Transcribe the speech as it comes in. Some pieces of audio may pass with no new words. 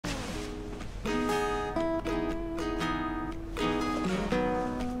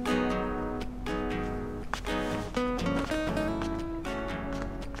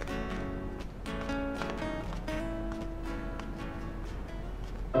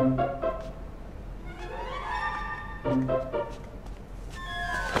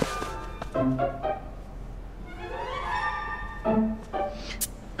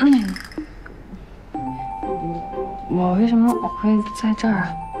我为什么会在这儿啊？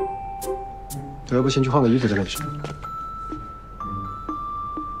要不先去换个衣服再来吃。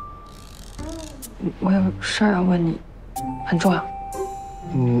我有事儿要问你，很重要。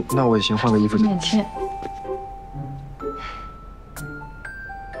那我也先换个衣服再。面签。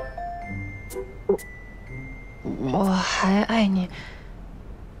我还爱你。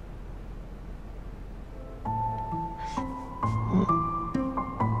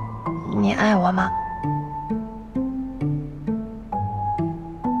你爱我吗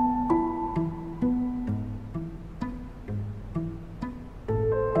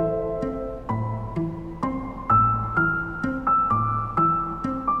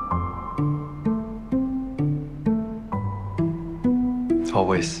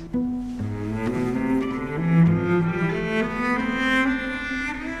？Always。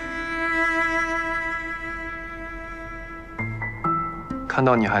看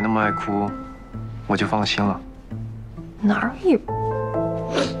到你还那么爱哭，我就放心了。哪有？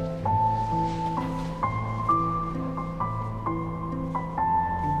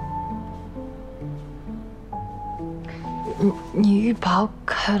你浴袍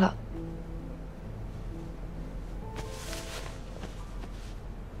开了。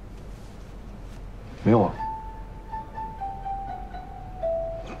没有啊。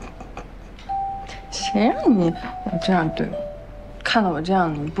谁让你要这样对我？看到我这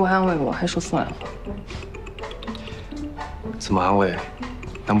样，你不安慰我，还说风凉话。怎么安慰？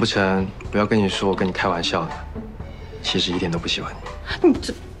难不成我要跟你说我跟你开玩笑呢？其实一点都不喜欢你。你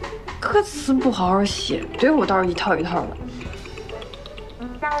这歌词不好好写，怼我倒是一套一套的。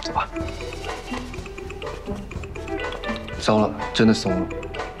走吧。糟了，真的松了。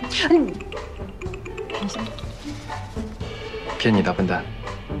你骗你的笨蛋！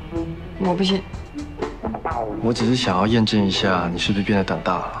我不信。我只是想要验证一下你是不是变得胆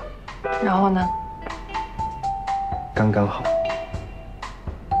大了。然后呢？刚刚好。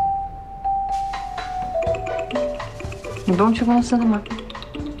你不用去公司了吗？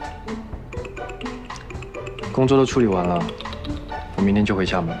工作都处理完了，我明天就回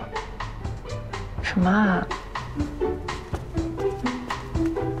厦门了。什么啊？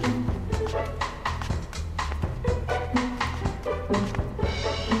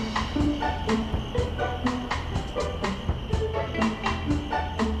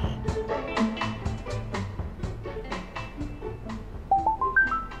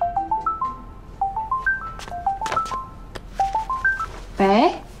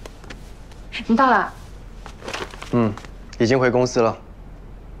喂，你到了？已经回公司了。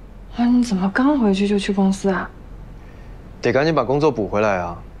啊，你怎么刚回去就去公司啊？得赶紧把工作补回来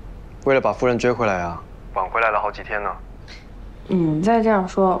啊！为了把夫人追回来啊，晚回来了好几天呢。你再这样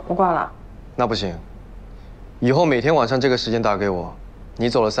说，我挂了。那不行，以后每天晚上这个时间打给我。你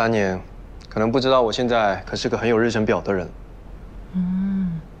走了3年，可能不知道我现在可是个很有日程表的人。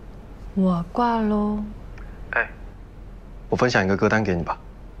我挂喽。哎，我分享一个歌单给你吧。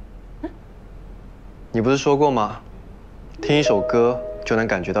你不是说过吗？听一首歌就能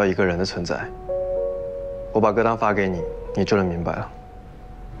感觉到一个人的存在。我把歌单发给你，你就能明白了。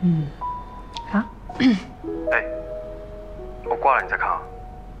好。哎，我挂了，你再看啊。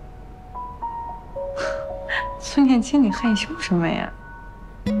孙念青，你害羞什么呀？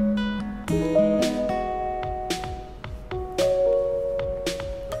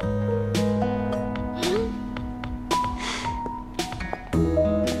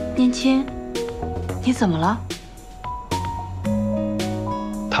念青，你怎么了？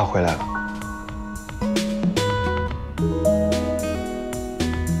他回来了。